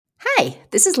Hi,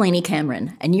 this is Lainey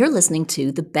Cameron, and you're listening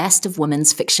to the Best of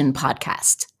Women's Fiction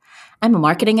podcast. I'm a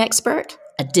marketing expert,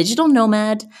 a digital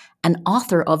nomad, and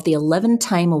author of the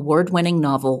 11-time award-winning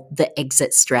novel, The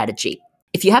Exit Strategy.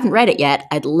 If you haven't read it yet,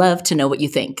 I'd love to know what you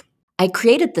think. I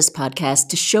created this podcast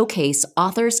to showcase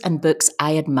authors and books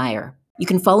I admire. You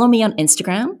can follow me on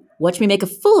Instagram, watch me make a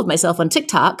fool of myself on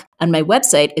TikTok, and my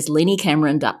website is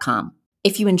laineycameron.com.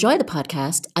 If you enjoy the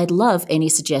podcast, I'd love any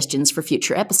suggestions for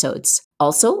future episodes.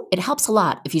 Also, it helps a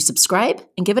lot if you subscribe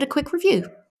and give it a quick review.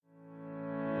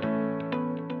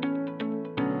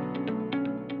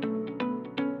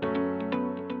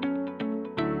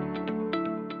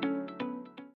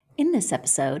 In this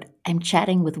episode, I'm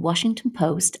chatting with Washington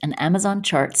Post and Amazon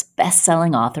Charts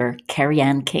best-selling author Kerry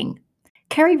Anne King.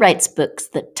 Kerry writes books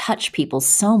that touch people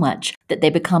so much that they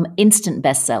become instant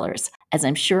bestsellers, as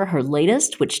I'm sure her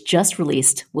latest, which just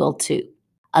released, will too.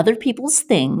 Other People's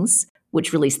Things,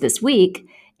 which released this week,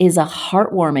 is a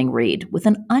heartwarming read with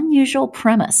an unusual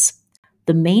premise.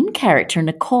 The main character,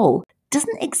 Nicole,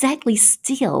 doesn't exactly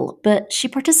steal, but she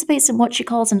participates in what she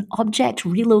calls an object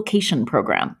relocation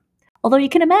program. Although you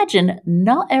can imagine,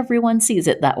 not everyone sees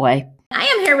it that way. I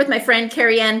am here with my friend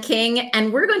Kerry Anne King,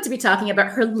 and we're going to be talking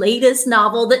about her latest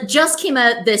novel that just came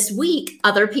out this week,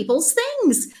 Other People's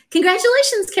Things.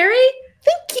 Congratulations, Kerry.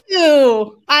 Thank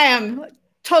you. I am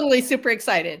totally super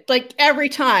excited. Like every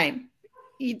time.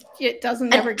 It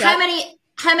doesn't ever get...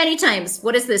 How many times?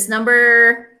 What is this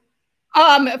number?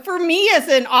 For me as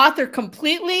an author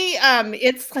completely,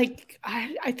 it's like,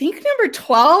 I think number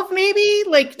 12, maybe,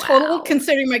 like total, wow.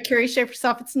 Considering my Carrie Schaefer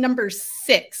stuff, it's number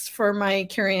 6 for my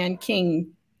Kerry Anne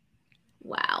King.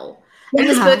 Wow. Yeah. And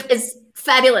this book is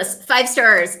fabulous. 5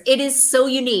 stars. It is so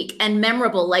unique and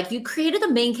memorable. Like, you created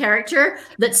a main character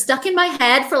that stuck in my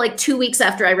head for like 2 weeks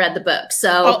after I read the book.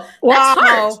 So wow. That's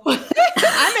hard.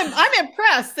 I'm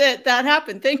impressed that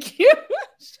happened. Thank you.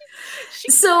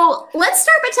 So let's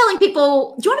start by telling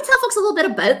people, do you want to tell folks a little bit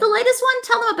about the latest one?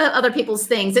 Tell them about Other People's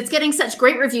Things. It's getting such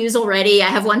great reviews already. I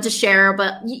have one to share,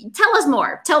 but tell us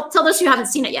more. Tell those who haven't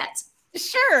seen it yet.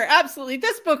 Sure, absolutely.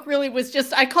 This book really was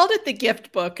just, I called it the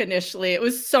gift book initially. It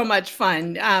was so much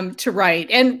fun to write.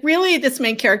 And really this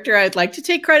main character, I'd like to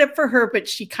take credit for her, but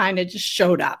she kind of just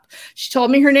showed up. She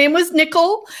told me her name was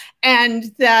Nicole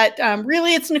and that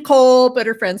really it's Nicole, but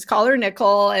her friends call her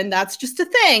Nicole. And that's just a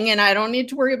thing. And I don't need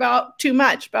to worry about too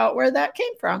much about where that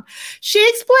came from. She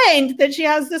explained that she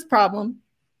has this problem.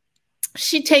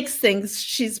 She takes things.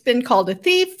 She's been called a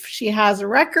thief. She has a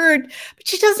record, but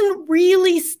she doesn't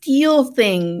really steal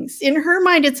things. In her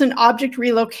mind, it's an object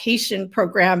relocation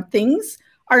program. Things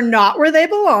are not where they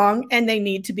belong and they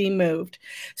need to be moved.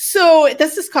 So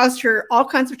this has caused her all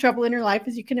kinds of trouble in her life,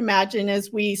 as you can imagine,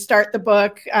 as we start the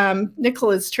book.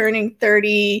 Nicole is turning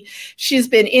 30. She's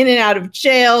been in and out of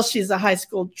jail. She's a high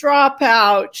school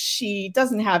dropout. She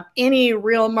doesn't have any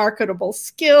real marketable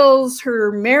skills.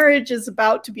 Her marriage is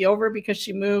about to be over because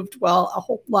she moved, a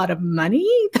whole lot of money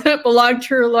that belonged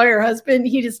to her lawyer husband.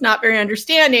 He is not very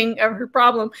understanding of her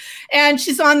problem. And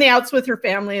she's on the outs with her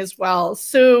family as well.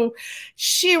 So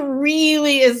she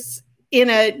really is in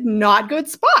a not good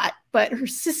spot, but her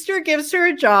sister gives her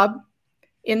a job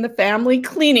in the family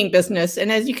cleaning business.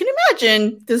 And as you can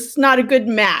imagine, this is not a good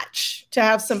match to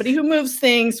have somebody who moves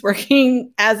things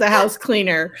working as a house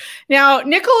cleaner. Now,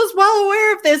 Nicole is well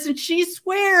aware of this and she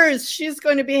swears she's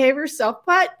going to behave herself,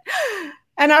 but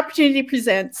an opportunity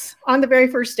presents on the very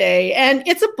first day. And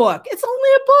it's a book. It's only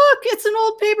a book. It's an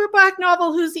old paperback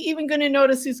novel. Who's even going to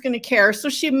notice? Who's going to care? So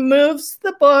she moves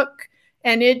the book.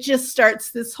 And it just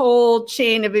starts this whole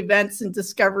chain of events and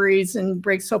discoveries and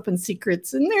breaks open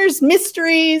secrets. And there's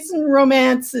mysteries and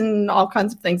romance and all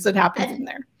kinds of things that happen in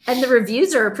there. And the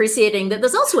reviews are appreciating that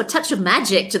there's also a touch of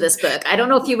magic to this book. I don't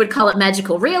know if you would call it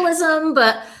magical realism,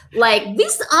 but like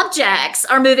these objects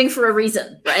are moving for a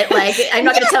reason, right? Like, I'm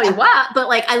not going to tell you what, but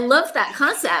like, I loved that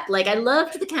concept. Like, I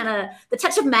loved the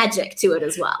touch of magic to it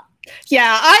as well.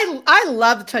 Yeah, I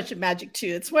love the touch of magic too.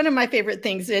 It's one of my favorite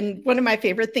things and one of my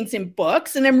favorite things in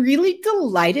books. And I'm really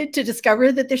delighted to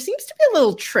discover that there seems to be a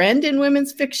little trend in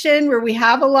women's fiction where we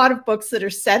have a lot of books that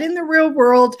are set in the real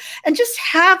world and just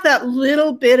have that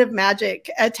little bit of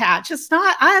magic attached. It's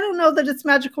not, I don't know that it's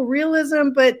magical realism,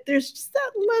 but there's just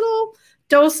that little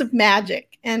dose of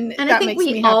magic. And that I think makes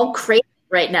we all crave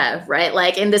right now, right?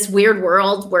 Like in this weird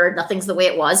world where nothing's the way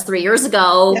it was 3 years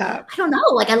ago. Yeah. I don't know.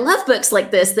 Like, I love books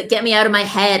like this that get me out of my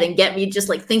head and get me just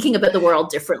like thinking about the world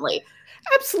differently.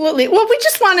 Absolutely. Well, we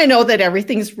just want to know that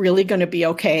everything's really going to be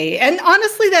okay. And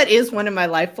honestly, that is one of my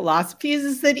life philosophies,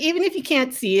 is that even if you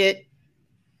can't see it,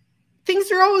 things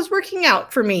are always working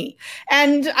out for me.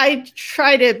 And I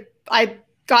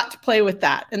got to play with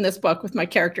that in this book with my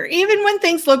character. Even when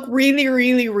things look really,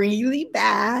 really, really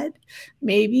bad,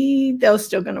 maybe they're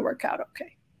still going to work out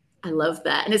okay. I love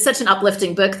that. And it's such an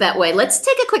uplifting book that way. Let's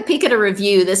take a quick peek at a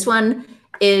review. This one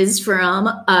is from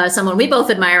someone we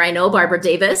both admire, I know, Barbara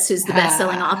Davis, who's the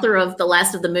best-selling author of The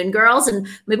Last of the Moon Girls. And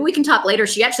maybe we can talk later.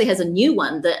 She actually has a new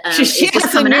one that she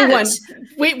has a new one.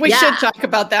 We should talk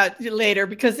about that later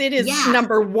because it is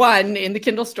 #1 in the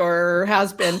Kindle store, or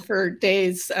has been for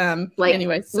days.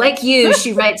 Anyway, so. Like you,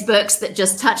 she writes books that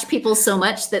just touch people so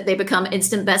much that they become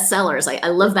instant bestsellers. I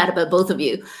love that about both of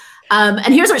you.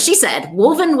 And here's what she said: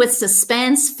 woven with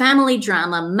suspense, family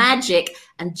drama, magic,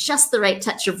 and just the right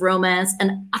touch of romance,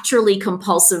 an utterly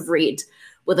compulsive read.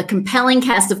 With a compelling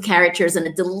cast of characters and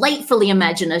a delightfully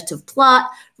imaginative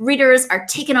plot, readers are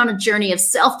taken on a journey of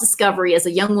self-discovery as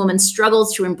a young woman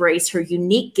struggles to embrace her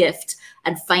unique gift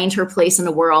and find her place in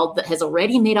a world that has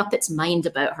already made up its mind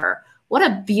about her. What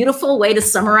a beautiful way to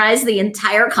summarize the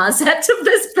entire concept of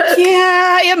this book.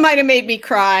 Yeah, it might have made me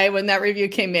cry when that review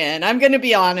came in. I'm going to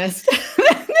be honest.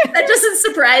 That doesn't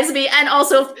surprise me. And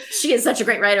also, she is such a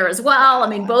great writer as well. I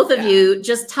mean, both of you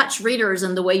just touch readers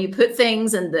in the way you put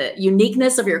things and the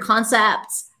uniqueness of your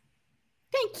concepts.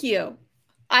 Thank you.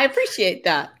 I appreciate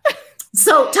that.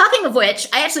 So talking of which,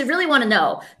 I actually really want to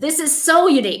know, this is so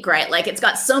unique, right? Like, it's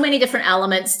got so many different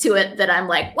elements to it that I'm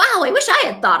like, wow, I wish I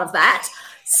had thought of that.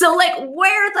 So, like,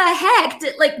 where the heck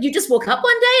did, like, you just woke up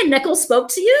one day and Nicole spoke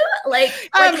to you? Like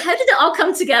how did it all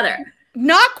come together?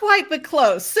 Not quite, but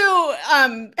close. So,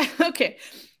 okay.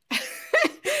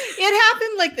 It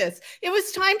happened like this. It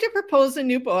was time to propose a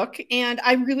new book, and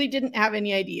I really didn't have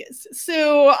any ideas.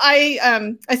 So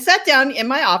I sat down in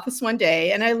my office one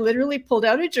day, and I literally pulled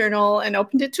out a journal and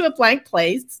opened it to a blank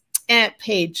place. And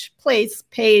page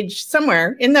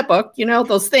somewhere in the book, you know,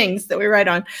 those things that we write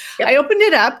on. Yep. I opened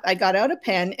it up, I got out a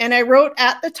pen, and I wrote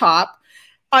at the top,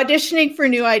 auditioning for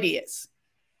new ideas.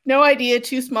 No idea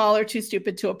too small or too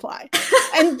stupid to apply.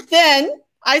 And then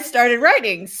I started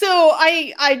writing. So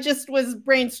I just was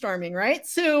brainstorming, right?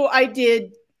 So I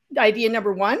did idea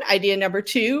 #1, idea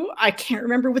 #2. I can't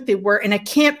remember what they were, and I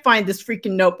can't find this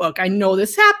freaking notebook. I know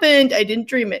this happened. I didn't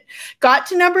dream it. Got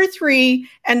to #3,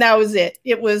 and that was it.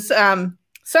 It was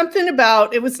something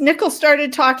about, it was Nicole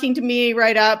started talking to me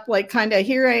right up, like kind of,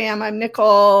 here I am, I'm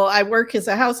Nicole. I work as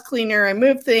a house cleaner. I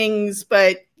move things,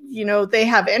 but you know, they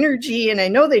have energy and I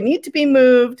know they need to be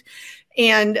moved.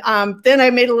 And then I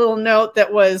made a little note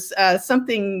that was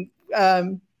something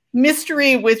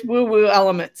mystery with woo-woo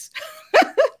elements.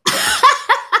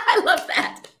 I love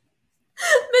that.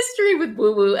 Mystery with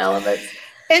woo-woo elements.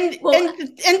 And then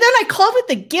I called it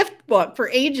the gift book for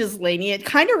ages, Lainey. It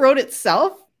kind of wrote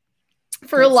itself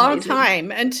for a long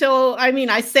time until, I mean,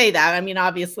 I say that. I mean,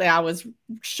 obviously I was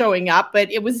showing up,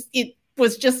 but it was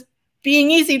just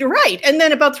being easy to write. And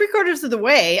then about 3/4 of the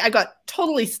way, I got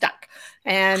totally stuck.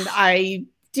 And I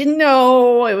didn't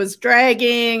know, it was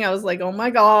dragging. I was like, oh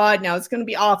my God, now it's going to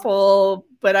be awful.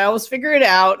 But I always figure it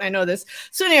out. I know this.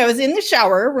 So anyway, I was in the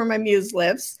shower where my muse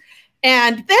lives.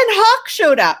 And then Hawk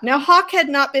showed up. Now, Hawk had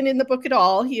not been in the book at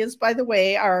all. He is, by the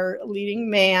way, our leading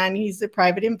man. He's a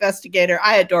private investigator.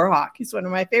 I adore Hawk. He's one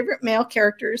of my favorite male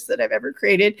characters that I've ever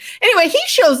created. Anyway, he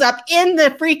shows up in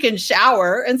the freaking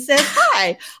shower and says,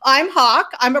 hi, I'm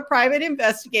Hawk. I'm a private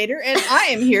investigator, and I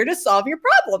am here to solve your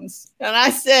problems. And I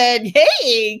said,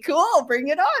 hey, cool, bring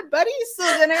it on, buddy. So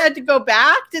then I had to go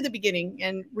back to the beginning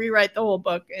and rewrite the whole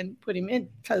book and put him in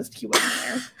because he wasn't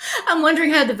there. I'm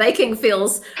wondering how the Viking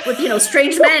feels with, you know,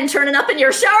 strange men turning up in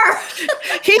your shower.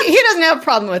 he doesn't have a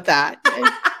problem with that.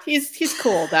 He's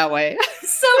cool that way.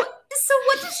 So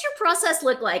what does your process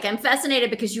look like? I'm fascinated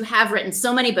because you have written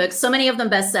so many books, so many of them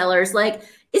bestsellers. Like,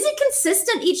 is it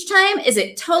consistent each time? Is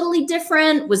it totally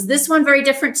different? Was this one very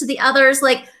different to the others?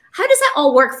 Like, how does that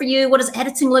all work for you? What does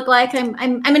editing look like?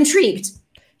 I'm intrigued.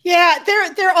 Yeah,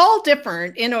 they're all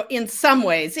different in some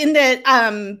ways. In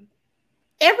that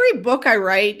every book I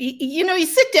write, you know, you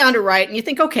sit down to write and you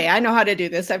think, okay, I know how to do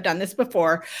this. I've done this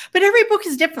before. But every book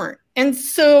is different. And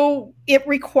so it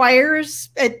requires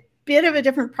a bit of a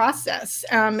different process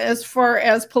as far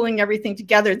as pulling everything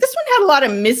together. This one had a lot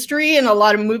of mystery and a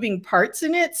lot of moving parts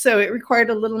in it. So it required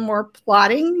a little more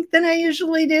plotting than I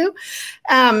usually do.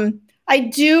 I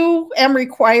am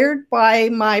required by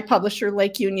my publisher,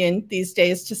 Lake Union, these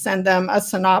days to send them a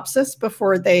synopsis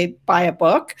before they buy a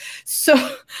book. So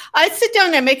I sit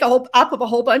down and make up of a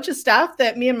whole bunch of stuff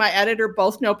that me and my editor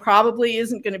both know probably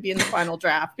isn't going to be in the final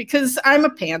draft because I'm a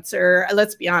pantser,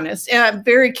 let's be honest, and I'm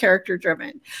very character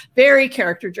driven.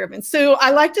 So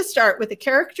I like to start with a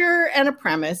character and a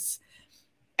premise.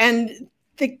 And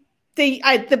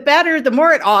the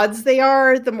more at odds they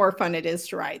are, the more fun it is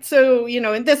to write. So,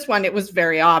 in this one, it was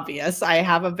very obvious. I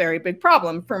have a very big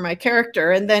problem for my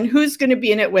character. And then who's going to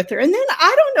be in it with her? And then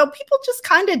I don't know, people just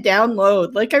kind of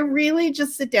download. Like I really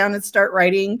just sit down and start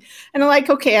writing. And I'm like,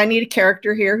 okay, I need a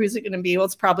character here. Who's it going to be? Well,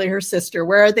 it's probably her sister.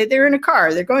 Where are they? They're in a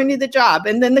car. They're going to the job.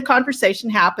 And then the conversation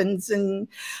happens. And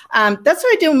that's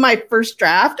what I do in my first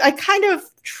draft. I kind of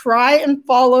try and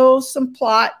follow some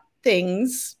plot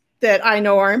things that I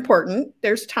know are important.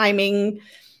 There's timing,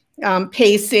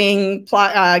 pacing,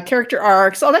 plot, character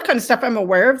arcs, all that kind of stuff. I'm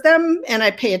aware of them and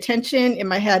I pay attention in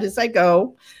my head as I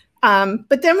go.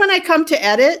 But then when I come to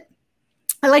edit,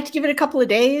 I like to give it a couple of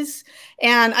days,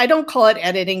 and I don't call it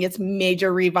editing. It's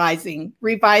major revising.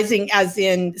 Revising as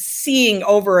in seeing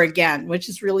over again, which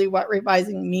is really what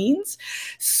revising means.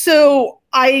 So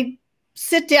I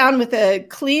sit down with a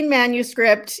clean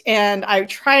manuscript and I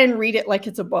try and read it like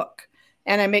it's a book.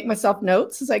 And I make myself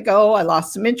notes as I go. I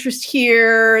lost some interest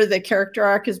here. The character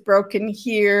arc is broken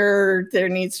here. There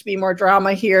needs to be more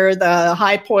drama here. The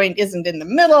high point isn't in the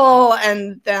middle.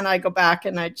 And then I go back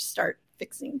and I just start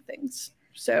fixing things.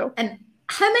 So, and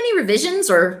how many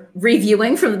revisions or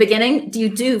reviewing from the beginning do you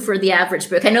do for the average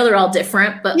book? I know they're all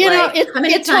different, but how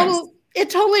many times? It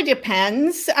totally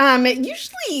depends.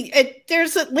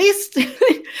 There's at least,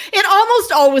 it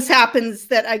almost always happens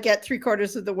that I get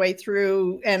 3/4 of the way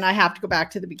through and I have to go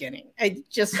back to the beginning. It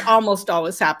just almost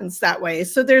always happens that way.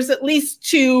 So there's at least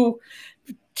 2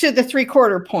 to the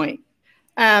 3/4 point.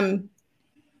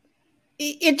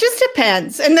 It just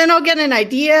depends. And then I'll get an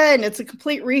idea and it's a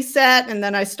complete reset. And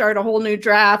then I start a whole new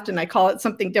draft and I call it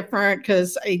something different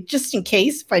because just in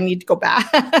case if I need to go back.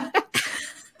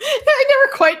 I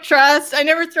never quite trust. I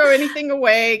never throw anything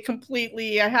away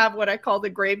completely. I have what I call the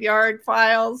graveyard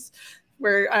files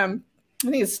where I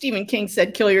think it's Stephen King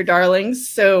said, kill your darlings.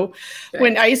 So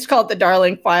when I used to call it the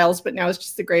darling files, but now it's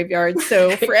just the graveyard.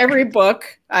 So for every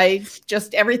book,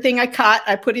 everything I cut,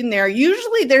 I put in there.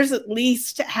 Usually there's at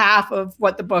least half of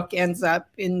what the book ends up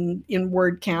in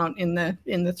word count in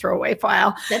the throwaway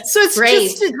file. That's so it's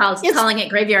great. Calling it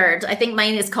graveyard. I think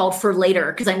mine is called for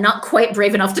later because I'm not quite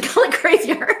brave enough to call it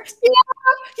graveyard.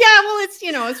 Yeah. Well,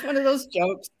 it's one of those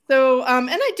jokes. So, and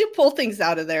I do pull things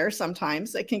out of there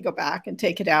sometimes. I can go back and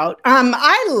take it out.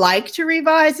 I like to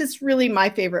revise. It's really my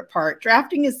favorite part.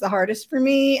 Drafting is the hardest for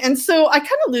me. And so I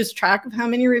kind of lose track of how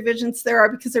many revisions there are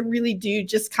because I really do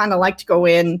just kind of like to go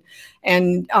in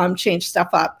and change stuff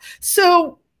up.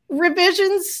 So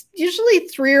revisions, usually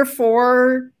 3 or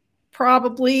 4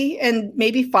 probably, and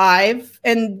maybe 5.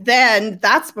 And then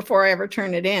that's before I ever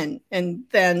turn it in. And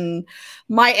then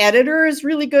my editor is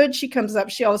really good. She comes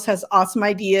up, she always has awesome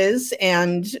ideas.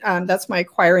 And that's my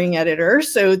acquiring editor.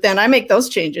 So then I make those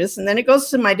changes and then it goes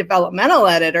to my developmental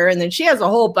editor. And then she has a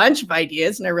whole bunch of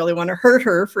ideas. And I really want to hurt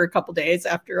her for a couple days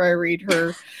after I read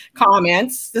her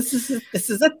comments. This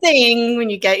is a thing when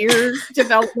you get your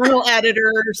developmental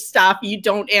editor stuff, you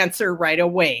don't answer right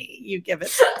away. You give it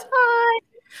some time.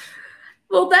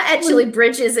 Well, that actually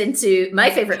bridges into my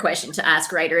favorite question to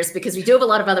ask writers, because we do have a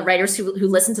lot of other writers who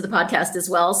listen to the podcast as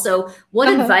well. So what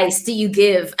advice do you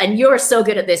give? And you're so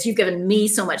good at this. You've given me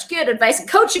so much good advice and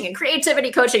coaching and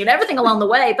creativity coaching and everything along the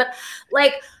way. But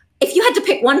like, if you had to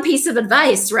pick one piece of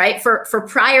advice, right, for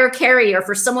prior Kerry or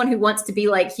for someone who wants to be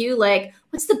like you, like,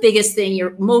 what's the biggest thing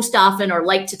you're most often or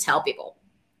like to tell people?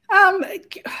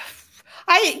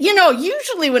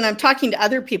 Usually when I'm talking to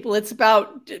other people, it's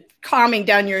about calming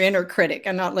down your inner critic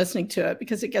and not listening to it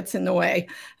because it gets in the way.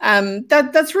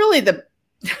 That's really the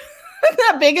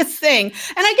biggest thing. And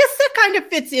I guess that kind of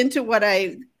fits into what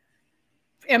I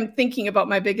am thinking about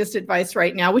my biggest advice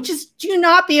right now, which is do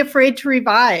not be afraid to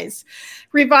revise.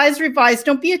 Revise.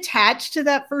 Don't be attached to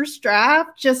that first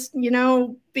draft. Just,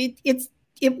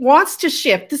 it wants to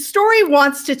shift. The story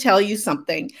wants to tell you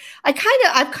something.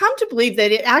 I've come to believe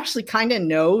that it actually kind of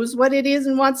knows what it is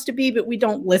and wants to be, but we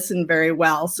don't listen very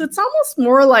well. So it's almost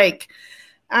more like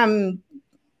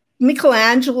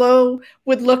Michelangelo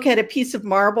would look at a piece of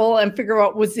marble and figure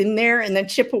out what was in there and then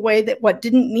chip away what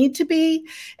didn't need to be.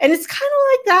 And it's kind of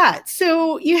like that.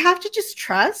 So you have to just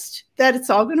trust that it's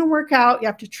all going to work out. You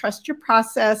have to trust your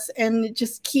process and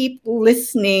just keep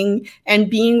listening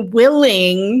and being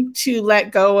willing to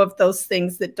let go of those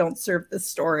things that don't serve the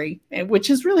story, which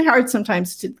is really hard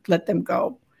sometimes to let them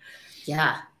go.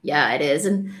 Yeah, it is.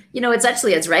 And, it's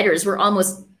actually, as writers, we're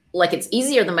almost like, it's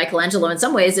easier than Michelangelo in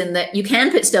some ways in that you can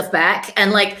put stuff back.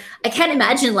 And like, I can't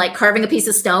imagine like carving a piece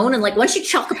of stone and like once you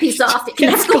chalk a piece off, it can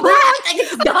never go back. Like,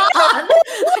 it's gone.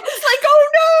 It's like, oh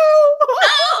no,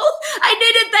 I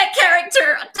needed that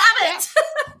character. Damn it.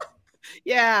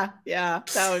 Yeah,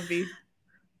 that would be.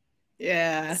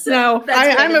 Yeah. So No,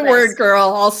 that's great I'm a advice. word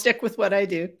girl. I'll stick with what I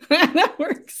do. That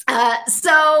works.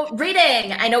 So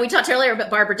reading, I know we talked earlier about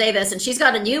Barbara Davis, and she's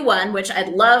got a new one, which I'd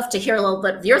love to hear a little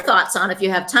bit of your thoughts on if you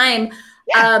have time.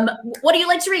 Yeah. What do you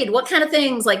like to read? What kind of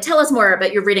things? Like, tell us more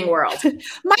about your reading world.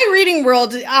 My reading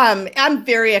world, I'm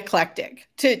very eclectic,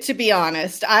 to be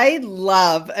honest. I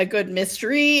love a good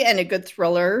mystery and a good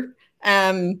thriller.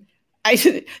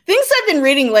 Things I've been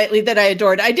reading lately that I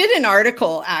adored. I did an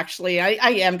article, actually.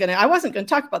 I wasn't going to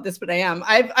talk about this, but I am.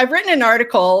 I've written an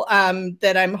article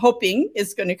that I'm hoping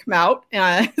is going to come out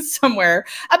somewhere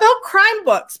about crime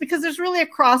books, because there's really a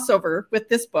crossover with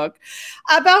this book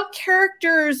about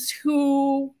characters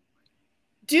who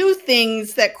do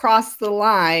things that cross the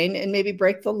line and maybe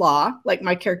break the law, like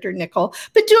my character Nickel,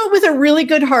 but do it with a really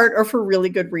good heart or for really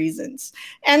good reasons.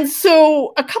 And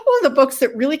so a couple of the books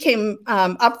that really came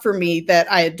up for me that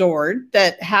I adored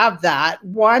that have that,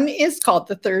 one is called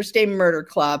The Thursday Murder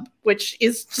Club, which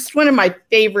is just one of my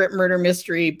favorite murder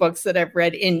mystery books that I've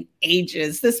read in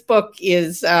ages. This book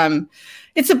is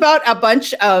it's about a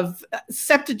bunch of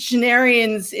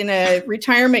septuagenarians in a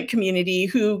retirement community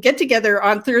who get together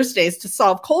on Thursdays to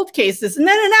solve cold cases, and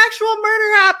then an actual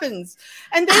murder happens,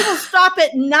 and they will stop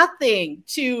at nothing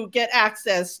to get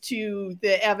access to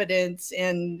the evidence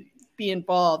and be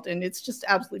involved. And it's just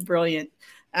absolutely brilliant.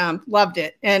 Loved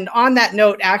it. And on that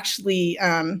note, actually,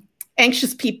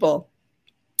 Anxious People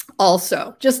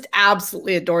also just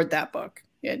absolutely adored that book.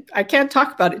 I can't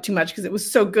talk about it too much because it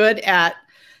was so good at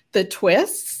the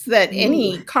twists that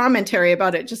any commentary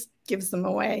about it just gives them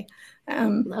away.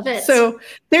 Love it. So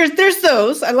there's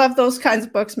those. I love those kinds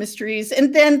of books, mysteries.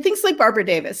 And then things like Barbara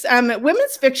Davis.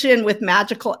 Women's fiction with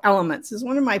magical elements is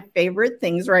one of my favorite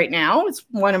things right now. It's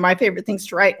one of my favorite things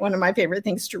to write, one of my favorite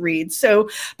things to read. So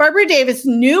Barbara Davis'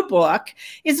 new book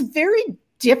is very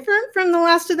different from The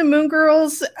Last of the Moon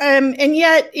Girls, and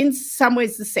yet in some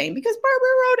ways the same, because Barbara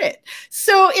wrote it.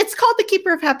 So it's called The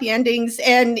Keeper of Happy Endings,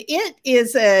 and it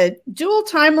is a dual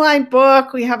timeline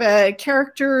book. We have a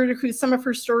character who some of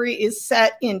her story is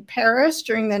set in Paris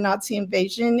during the Nazi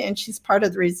invasion, and she's part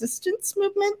of the resistance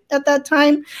movement at that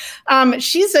time.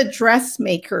 She's a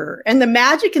dressmaker, and the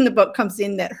magic in the book comes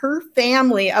in that her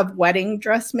family of wedding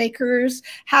dressmakers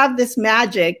have this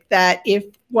magic that if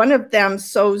one of them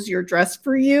sews your dress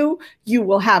for you, you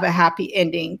will have a happy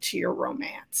ending to your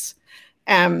romance.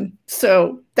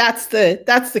 So that's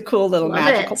the cool little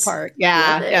magical part.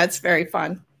 Yeah, yeah, it's very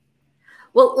fun.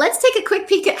 Well, let's take a quick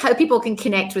peek at how people can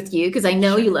connect with you, because I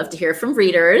know you love to hear from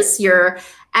readers. You're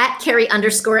at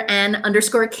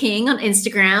Kerry_Anne_King on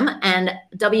Instagram, and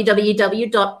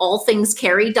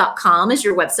www.allthingskerry.com is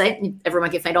your website. Everyone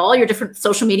can find all your different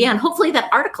social media, and hopefully that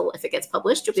article, if it gets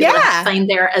published, you'll be able to find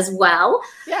there as well.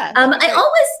 Yeah. I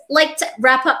always like to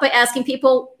wrap up by asking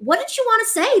people, what did you want to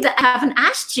say that I haven't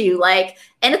asked you? Like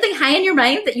anything high in your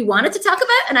mind that you wanted to talk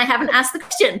about and I haven't asked the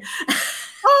question?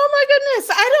 Oh my goodness.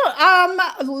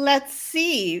 Let's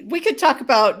see. We could talk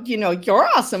about, your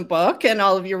awesome book and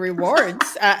all of your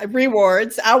rewards,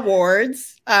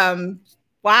 awards.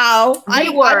 Wow.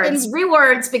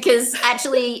 Rewards, because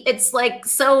actually it's like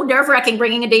so nerve-wracking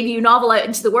bringing a debut novel out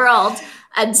into the world.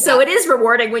 And so it is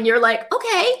rewarding when you're like,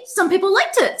 okay, some people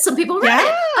liked it. Some people read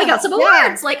it. I got some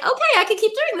awards. Like, okay, I can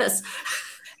keep doing this.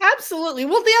 Absolutely.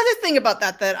 Well, the other thing about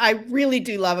that I really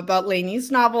do love about Lainey's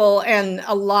novel, and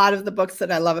a lot of the books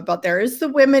that I love about there, is the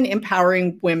women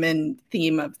empowering women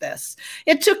theme of this.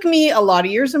 It took me a lot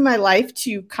of years of my life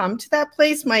to come to that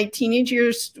place. My teenage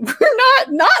years were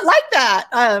not like that.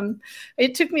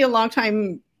 It took me a long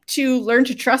time to learn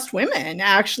to trust women,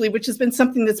 actually, which has been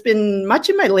something that's been much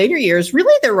in my later years.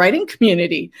 Really, the writing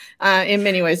community, in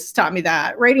many ways, has taught me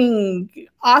that. Writing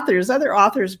other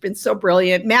authors have been so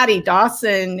brilliant. Maddie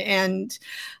Dawson and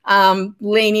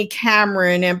Lainey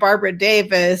Cameron and Barbara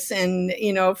Davis and,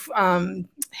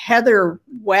 Heather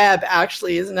Webb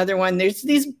actually is another one. There's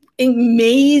these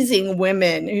amazing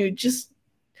women who just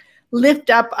lift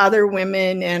up other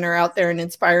women and are out there and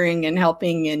inspiring and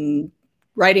helping and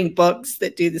writing books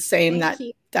that do the same.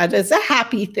 That is a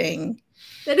happy thing.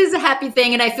 That is a happy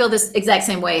thing. And I feel this exact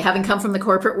same way. Having come from the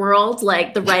corporate world,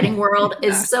 like the writing world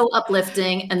is so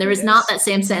uplifting, and there is not that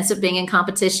same sense of being in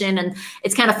competition. And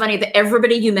it's kind of funny that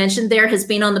everybody you mentioned there has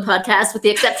been on the podcast, with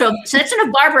the exception of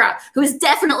Barbara, who is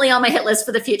definitely on my hit list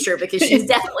for the future, because she's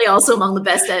definitely also among the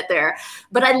best out there.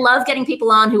 But I love getting people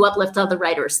on who uplift other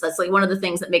writers. That's like one of the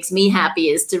things that makes me happy,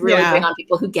 is to really bring on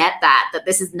people who get that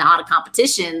this is not a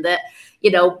competition, that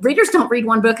readers don't read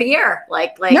one book a year.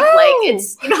 Like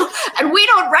it's, and we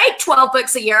don't write 12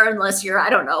 books a year unless you're, I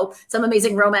don't know, some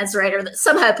amazing romance writer that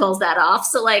somehow pulls that off.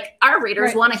 So like our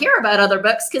readers want to hear about other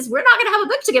books, because we're not going to have a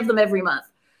book to give them every month.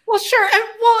 Well, sure.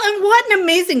 And what an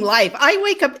amazing life. I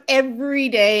wake up every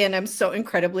day and I'm so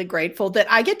incredibly grateful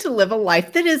that I get to live a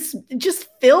life that is just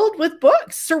filled with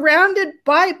books, surrounded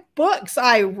by books.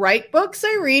 I write books,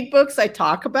 I read books, I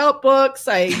talk about books,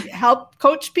 I help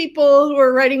coach people who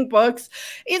are writing books.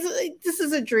 This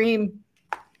is a dream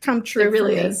come true It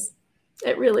really for me. is.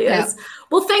 It really is.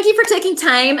 Well, thank you for taking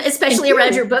time, especially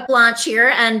around your book launch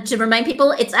here. And to remind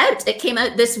people, it's out. It came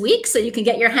out this week, so you can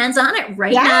get your hands on it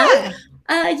right now.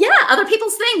 Other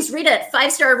people's things. Read it.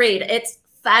 5-star read. It's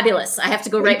fabulous. I have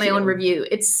to go write my own review.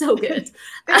 It's so good.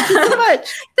 Thank you so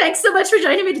much. Thanks so much for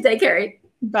joining me today, Kerry.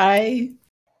 Bye.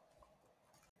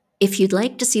 If you'd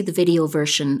like to see the video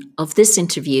version of this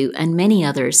interview and many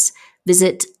others,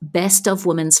 visit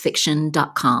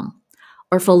bestofwomensfiction.com.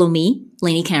 or follow me,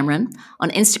 Lainey Cameron,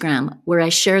 on Instagram, where I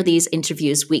share these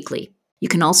interviews weekly. You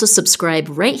can also subscribe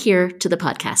right here to the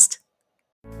podcast.